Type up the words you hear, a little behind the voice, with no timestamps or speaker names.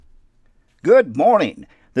Good morning.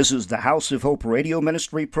 This is the House of Hope Radio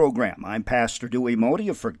Ministry program. I'm Pastor Dewey Modi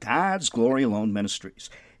of For God's Glory Alone Ministries.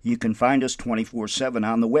 You can find us 24/7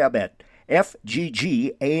 on the web at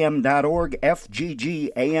fggam.org,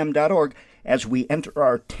 fggam.org, as we enter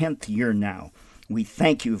our 10th year now. We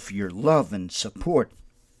thank you for your love and support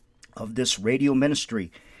of this radio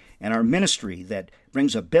ministry and our ministry that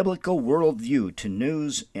brings a biblical worldview to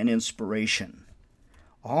news and inspiration.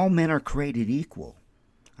 All men are created equal.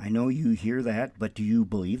 I know you hear that, but do you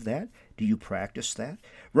believe that? Do you practice that?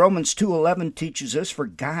 Romans 2:11 teaches us, for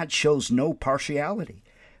God shows no partiality.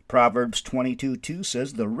 Proverbs 22:2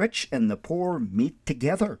 says, the rich and the poor meet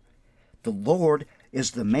together. The Lord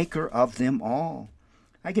is the maker of them all.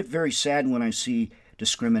 I get very sad when I see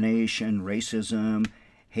discrimination, racism,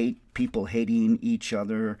 people hating each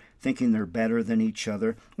other, thinking they're better than each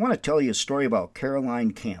other. I want to tell you a story about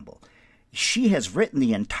Caroline Campbell. She has written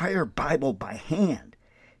the entire Bible by hand,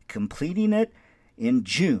 completing it in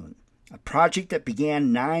June, a project that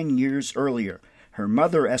began 9 years earlier. Her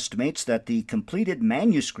mother estimates that the completed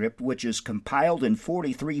manuscript, which is compiled in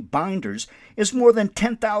 43 binders, is more than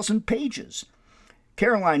 10,000 pages.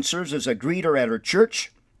 Caroline serves as a greeter at her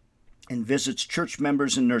church and visits church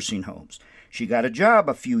members in nursing homes. She got a job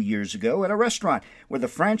a few years ago at a restaurant where the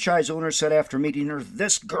franchise owner said after meeting her,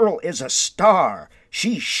 "This girl is a star.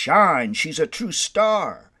 She shines. She's a true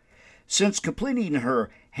star." Since completing her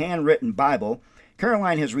handwritten Bible,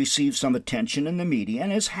 Caroline has received some attention in the media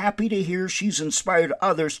and is happy to hear she's inspired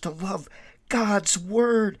others to love God's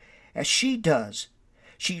Word as she does.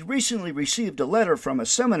 She recently received a letter from a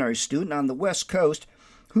seminary student on the West Coast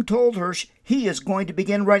who told her he is going to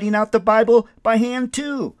begin writing out the Bible by hand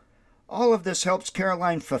too. All of this helps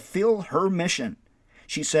Caroline fulfill her mission.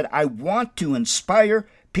 She said, "I want to inspire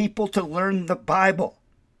people to learn the Bible."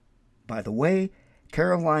 By the way,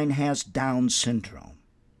 Caroline has Down syndrome.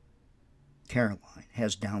 Caroline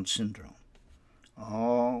has Down syndrome.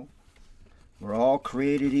 Oh, we're all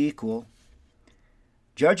created equal.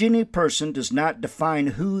 Judging a person does not define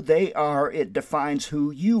who they are, it defines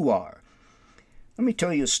who you are. Let me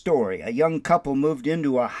tell you a story. A young couple moved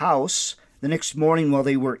into a house. The next morning while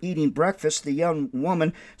they were eating breakfast, the young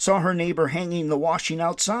woman saw her neighbor hanging the washing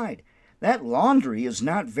outside. That laundry is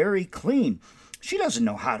not very clean. She doesn't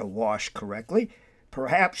know how to wash correctly.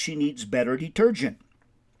 Perhaps she needs better detergent.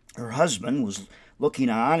 Her husband was looking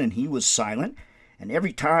on and he was silent, and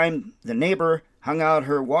every time the neighbor hung out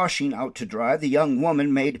her washing out to dry, the young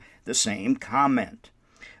woman made the same comment.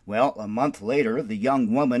 Well, a month later, the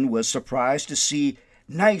young woman was surprised to see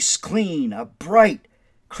a bright,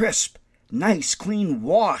 crisp, nice, clean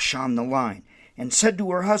wash on the line, and said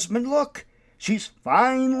to her husband, "Look, she's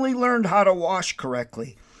finally learned how to wash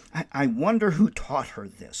correctly. I wonder who taught her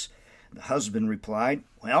this." The husband replied,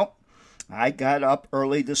 "Well, I got up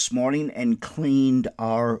early this morning and cleaned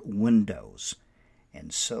our windows."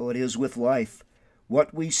 And so it is with life.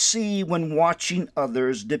 What we see when watching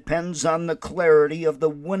others depends on the clarity of the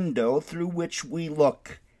window through which we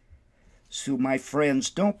look. So, my friends,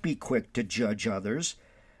 don't be quick to judge others,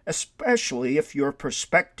 especially if your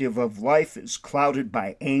perspective of life is clouded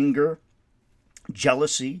by anger,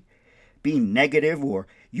 jealousy, being negative, or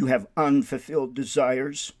you have unfulfilled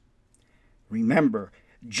desires. Remember,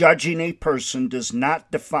 judging a person does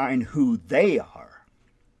not define who they are.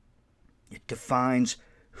 It defines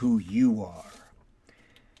who you are.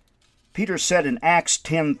 Peter said in Acts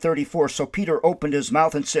 10:34, so Peter opened his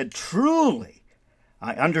mouth and said, "Truly,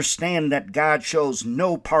 I understand that God shows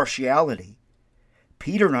no partiality."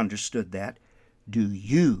 Peter understood that. Do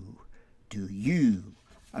you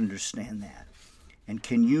understand that? And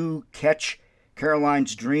can you catch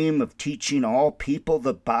Caroline's dream of teaching all people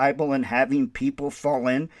the Bible and having people fall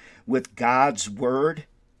in with God's Word?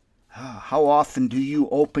 How often do you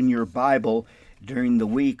open your Bible during the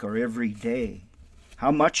week or every day?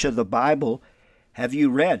 How much of the Bible have you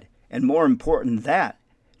read? And more important than that,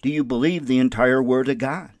 do you believe the entire Word of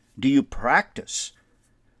God? Do you practice?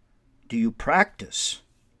 Do you practice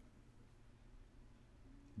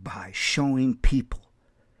by showing people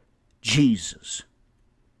Jesus?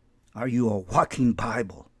 Are you a walking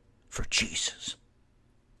Bible for Jesus?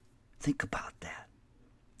 Think about that.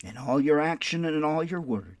 In all your action and in all your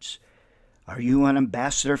words, are you an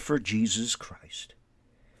ambassador for Jesus Christ?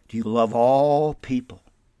 Do you love all people?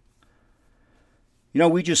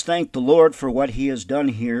 We just thank the Lord for what He has done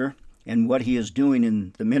here and what He is doing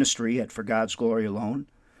in the ministry at For God's Glory Alone.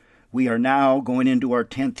 We are now going into our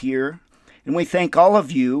 10th year, and we thank all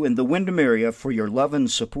of you in the Windham area for your love and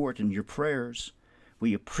support and your prayers.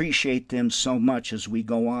 We appreciate them so much as we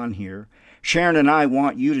go on here. Sharon and I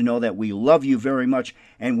want you to know that we love you very much,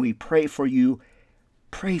 and we pray for you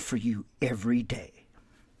pray for you every day.